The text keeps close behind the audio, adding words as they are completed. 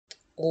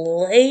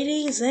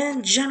Ladies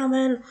and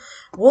gentlemen,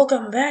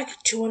 welcome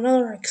back to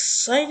another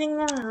exciting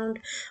round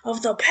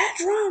of the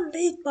Pedrum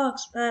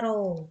Beatbox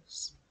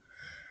Battles.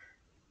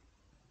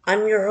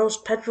 I'm your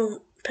host,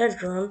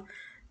 Pedrum,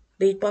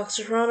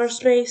 Beatboxer from Outer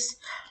Space,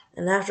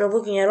 and after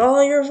looking at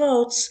all your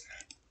votes,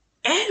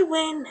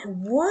 Edwin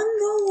won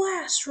the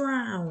last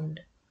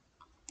round.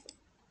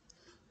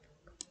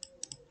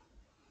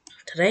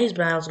 Today's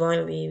battle is going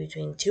to be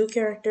between two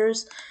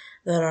characters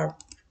that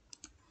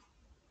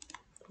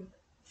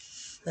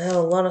have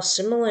a lot of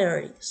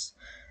similarities.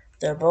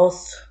 They're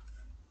both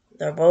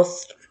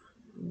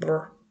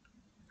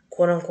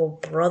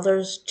quote-unquote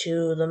brothers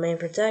to the main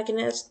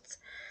protagonist.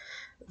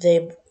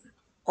 They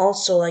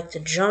also like to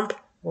jump,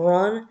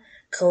 run,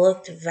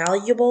 collect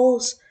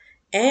valuables,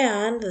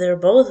 and they're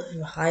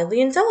both highly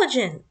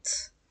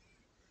intelligent.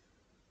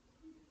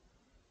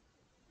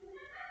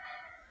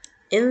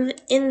 In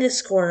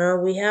this corner,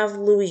 we have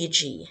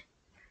Luigi.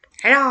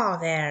 Hello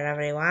there,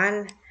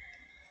 everyone.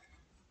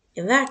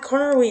 In that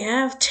corner, we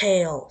have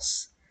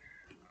Tails.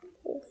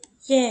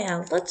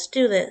 Yeah, let's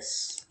do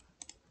this.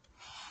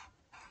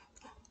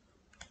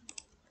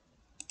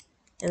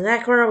 In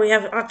that corner, we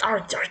have...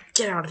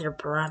 get out of here,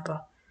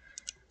 Parappa.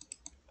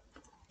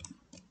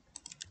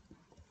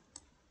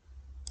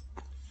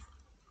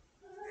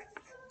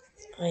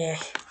 Okay.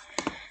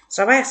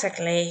 So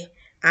basically,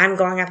 I'm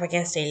going up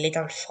against a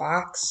little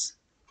fox.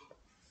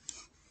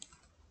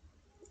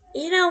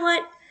 You know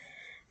what?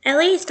 At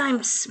least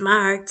I'm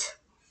smart.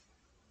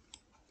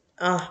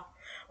 Oh,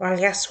 well,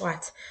 guess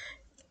what?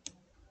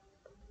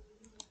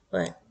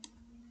 What?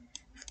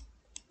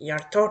 Your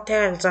two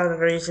tails are the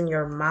reason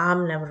your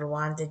mom never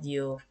wanted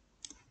you.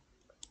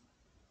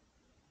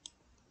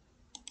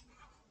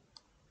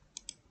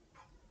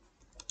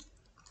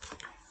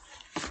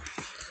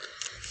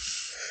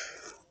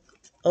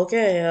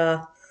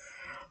 Okay,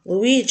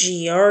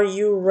 Luigi, are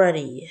you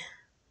ready?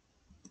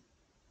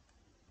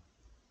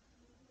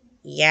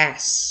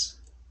 Yes.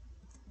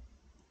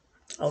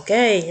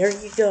 Okay, here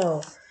you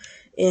go.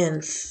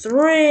 In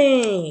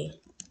 3,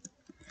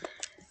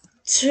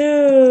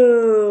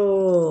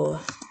 2,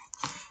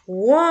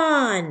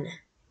 1,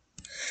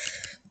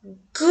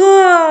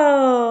 go!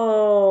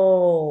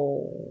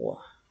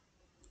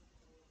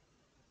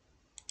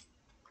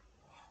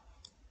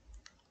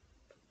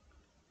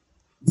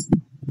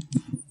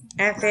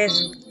 If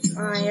it's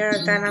fire,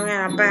 then I'm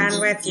gonna burn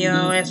with you.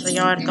 It's when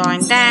you're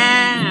going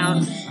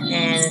down.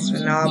 And it's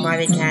when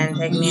nobody can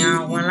take me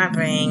out when I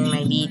bring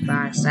my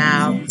beatbox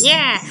out.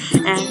 Yeah!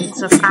 And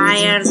it's a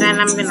fire, then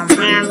I'm gonna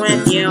burn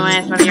with you.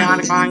 It's when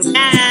you're going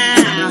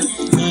down.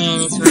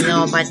 And it's when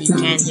nobody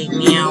can take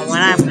me out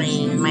when I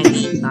bring my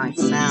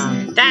beatbox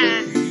out.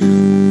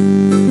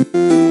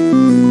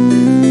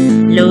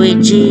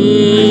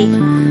 Luigi!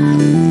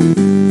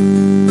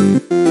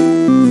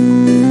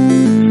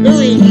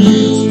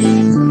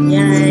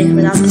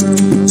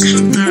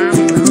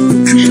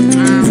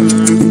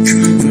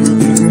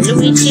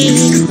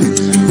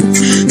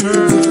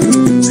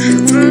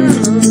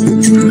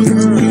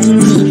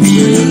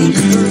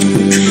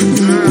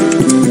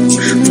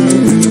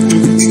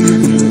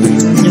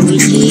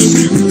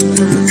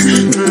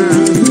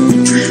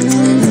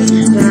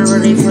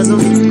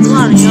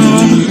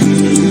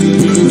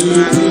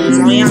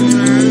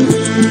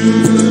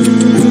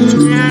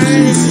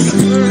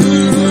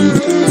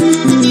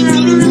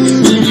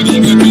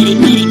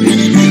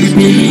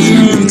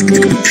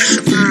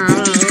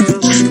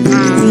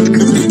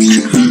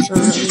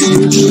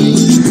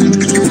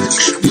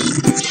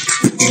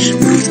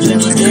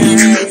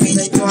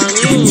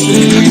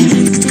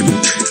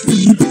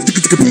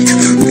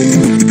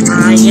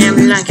 I am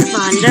like a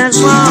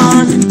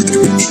thunderbolt.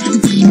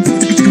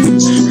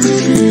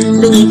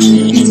 Luigi,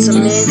 eat some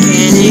mint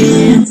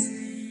candy.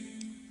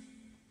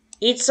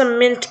 Eat some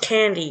mint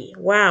candy.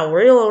 Wow,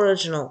 real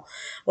original.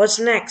 What's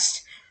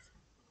next?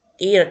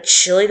 Eat a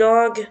chili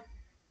dog?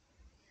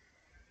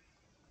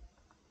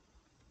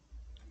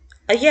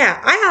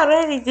 Yeah, I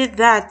already did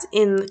that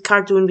in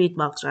Cartoon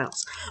Beatbox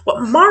Battles.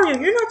 But Mario,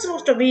 you're not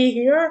supposed to be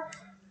here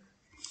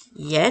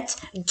yet.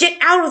 Get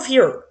out of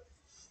here!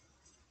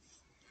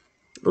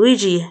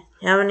 Luigi,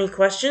 you have any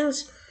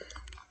questions?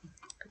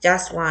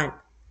 Just one.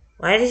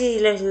 Why does he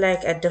look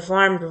like a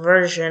deformed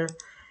version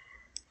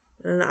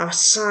of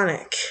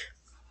Sonic?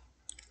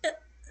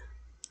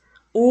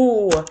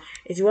 Ooh,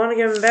 if you want to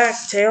give him back,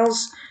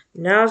 Tails,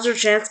 now's your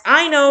chance.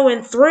 I know,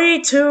 in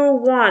 3, 2,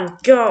 1,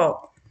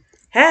 go!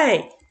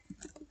 Hey!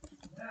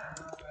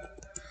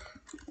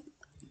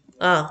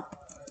 Oh,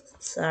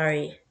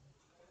 sorry.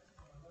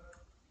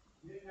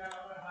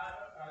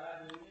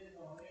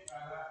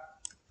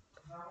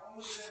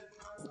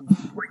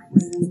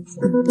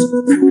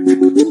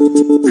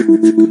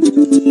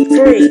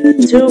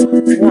 Three, two,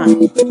 one.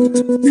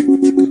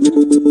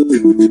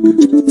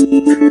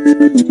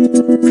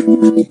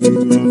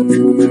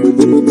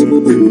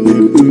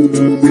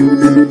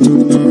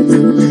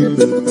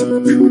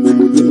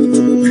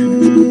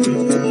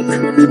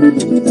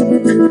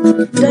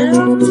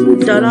 Da-dum,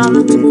 da-dum,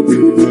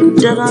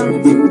 da-dum,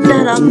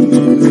 da-dum,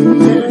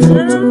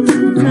 da-dum,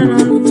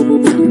 da-dum.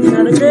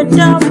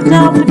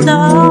 help it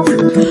though.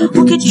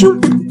 Look at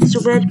you, so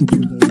bad.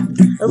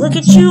 Look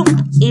at you,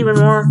 even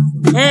more.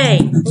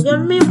 Hey, look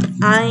at me.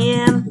 I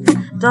am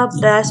the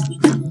best.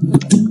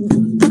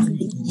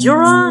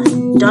 You're a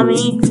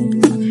dummy.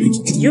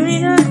 You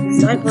need a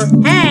diaper.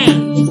 Hey,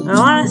 I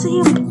wanna see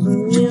you.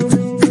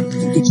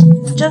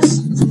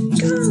 Just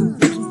go.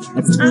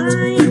 I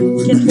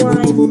can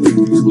fly.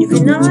 You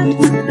cannot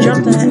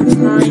jump that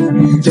high.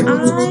 I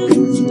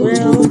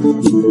will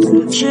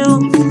shoot you.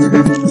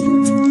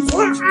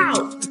 Wow!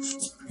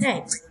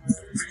 Hey,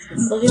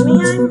 look at me.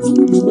 I will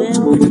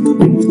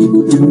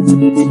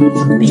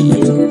be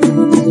you.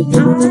 I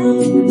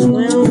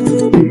will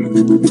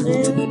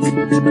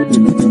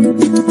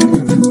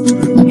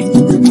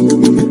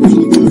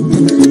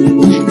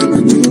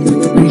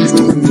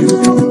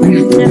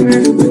never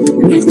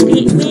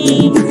beat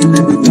me.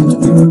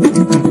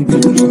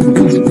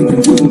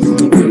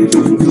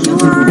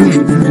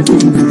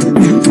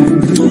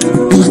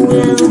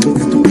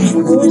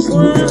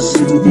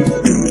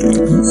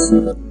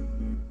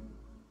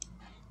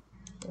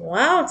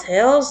 Wow,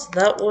 Tails,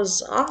 that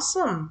was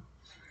awesome.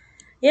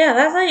 Yeah,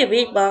 that's how you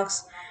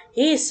beatbox.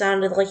 He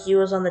sounded like he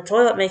was on the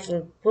toilet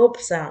making poop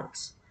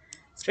sounds.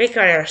 Speak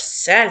for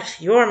yourself,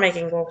 you're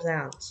making poop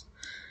sounds.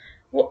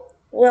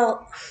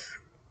 Well,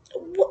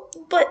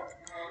 but,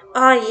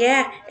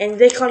 yeah, and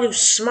they call you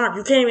smart.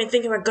 You can't even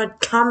think of a good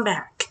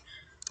comeback.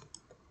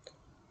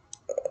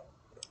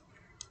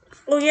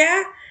 Oh,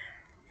 yeah?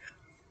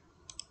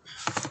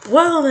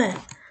 Well then.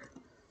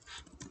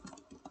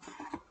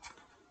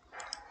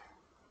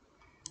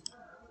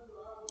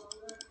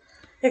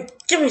 Here,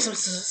 give me some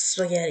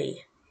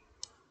spaghetti.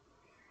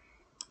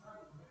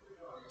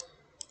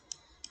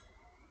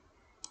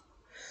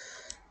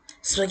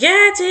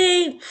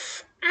 Spaghetti!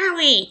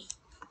 Owie!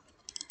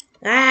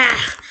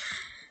 Ah!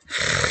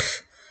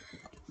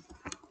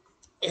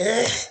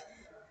 Ugh.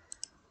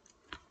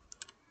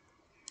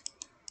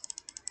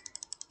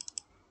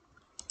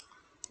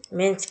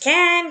 Mint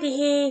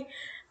candy!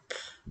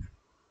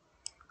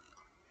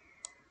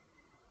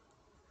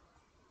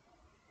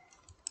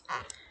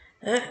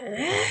 Give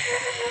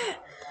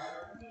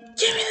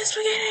me the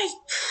spaghetti!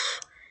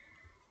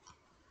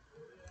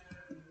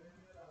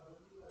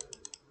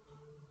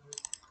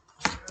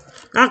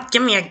 Now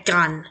give me a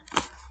gun.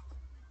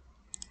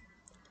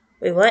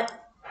 Wait, what?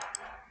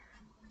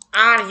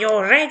 Are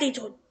you ready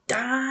to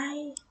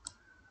die?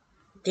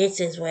 This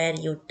is where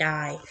you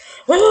die.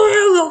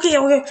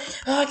 Okay.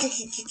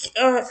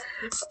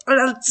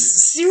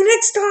 See you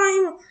next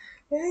time.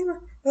 Good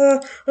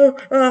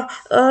night.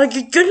 I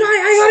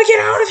gotta get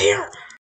out of here.